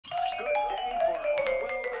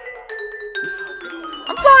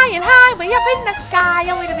flying high, way up in the sky,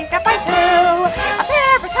 only to be stopped by two. A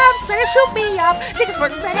pair of cubs trying to shoot me up, think it's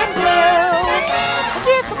working red and blue. I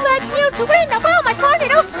can't let you to win, now will my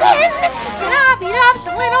tornado spin? Can I beat up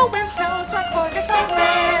some little wimps, no, so I corner some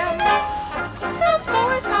limb? Come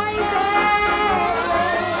forward,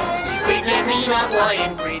 She's making me not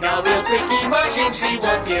flying free, now real tricky machine. She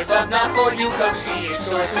won't give up, not for you, cause she is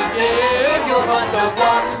sure to give your run so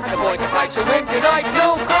far. I'm going to fight to win tonight,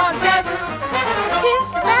 no contest.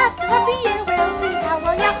 It's the master of the air, we'll see how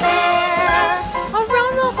well you fare.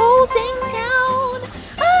 Around the whole dang town,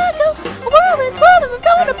 I go whirling, twirling, we're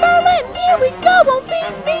going to Berlin. Here we go, won't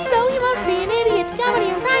beat me though, you must be an idiot.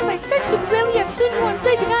 Comedy or time, but such stupid brilliant. Soon you want to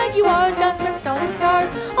say goodnight, you are done for falling stars.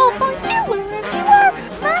 I'll find you wherever you are.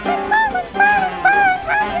 Burning, burning, burning, burning,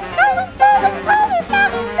 burning, scalding, falling, falling,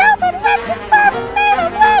 falling, stupid, legend, burning, name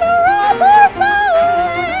of letter of our song.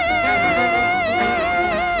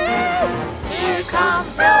 Here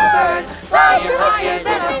comes Hellbird, flying higher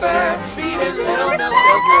than a bird. Beating little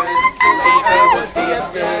milk-filled to beat her would be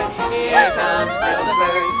absurd. Here comes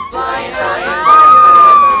Hellbird, flying higher than a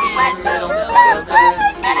bird. Beating little milk-filled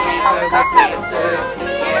to beat her would be absurd.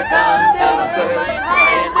 Here comes Hellbird,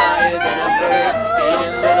 flying higher than a bird.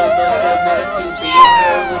 Beating little milk-filled to beat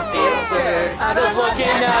her would be absurd. Out of luck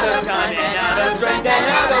and out of time and out of strength and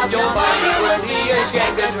out of your mind, you would be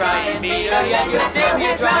ashamed to try and beat her, yet you're still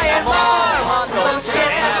here trying more. So you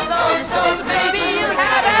can have some souls, maybe you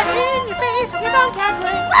have it In your face, you're not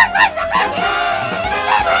cackling. Last night's a record!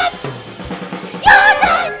 You're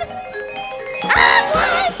done! I'm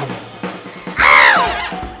winning! Ow!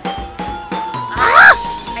 Ah!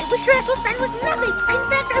 I wish your actual sign was nothing. In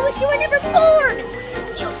fact, I wish you were never born.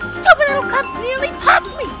 You stupid little cubs nearly popped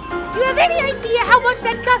me. Do you have any idea how much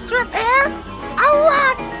that costs to repair? A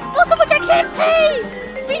lot! Most of which I can't pay!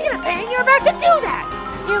 Speaking of paying, you're about to do that!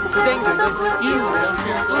 You will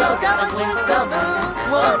shoot the look out and wins the moon.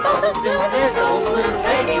 One falls as soon as old blue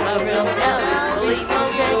baby will real now. Police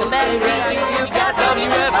will take the back seat. You got some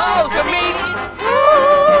UFOs to meet.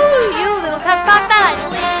 Ooh, you little cubs thought that I'd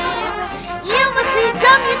live. You must be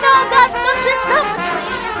dumb, you know, got some tricks up my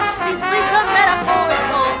sleeve. These sleeves are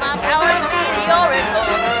metaphorical, my powers are meteorical.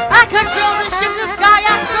 I control the ship to the sky,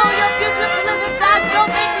 I control your future. If you live and die, so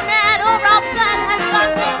don't make me mad, or I'll plan. I've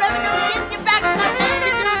got more revenue in your back, not that you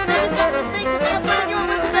can do. Save us, stupid fake, cause I'm putting your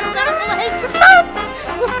wishes and I'm full of hate. Stop!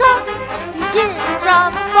 We'll stop! These kids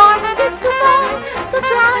from far and get too far. So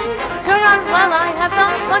try to run while I have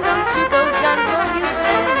some fun. Don't shoot those guns, will you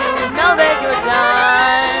really know that you're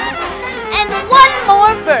done? And one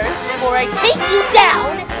more verse before I take you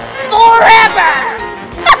down forever!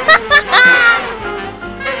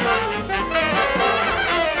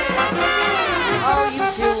 Oh, you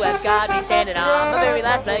two have got me standing on my very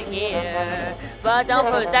last leg here. But don't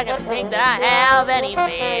for a second think that I have any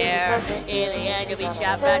fear. In the end, you'll be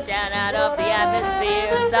shot right down out of the atmosphere.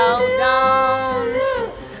 So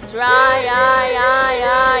don't try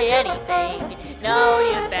anything. No,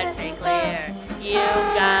 you better stay clear.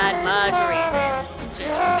 You've got much reason to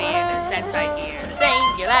fear the sense right here. This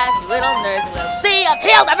ain't your last, you little nerds. We'll see of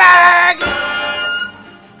Hildeberg!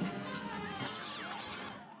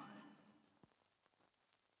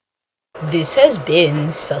 This has been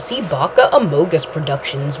Sussy Baka Amogus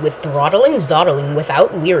Productions with Throttling Zottling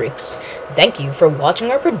without lyrics. Thank you for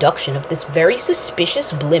watching our production of this very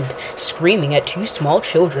suspicious blimp screaming at two small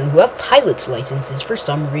children who have pilot's licenses for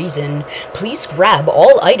some reason. Please grab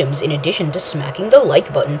all items in addition to smacking the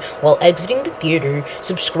like button while exiting the theater,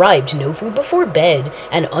 subscribe to No Food Before Bed,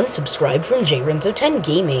 and unsubscribe from JRenzo10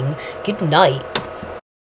 Gaming. Good night.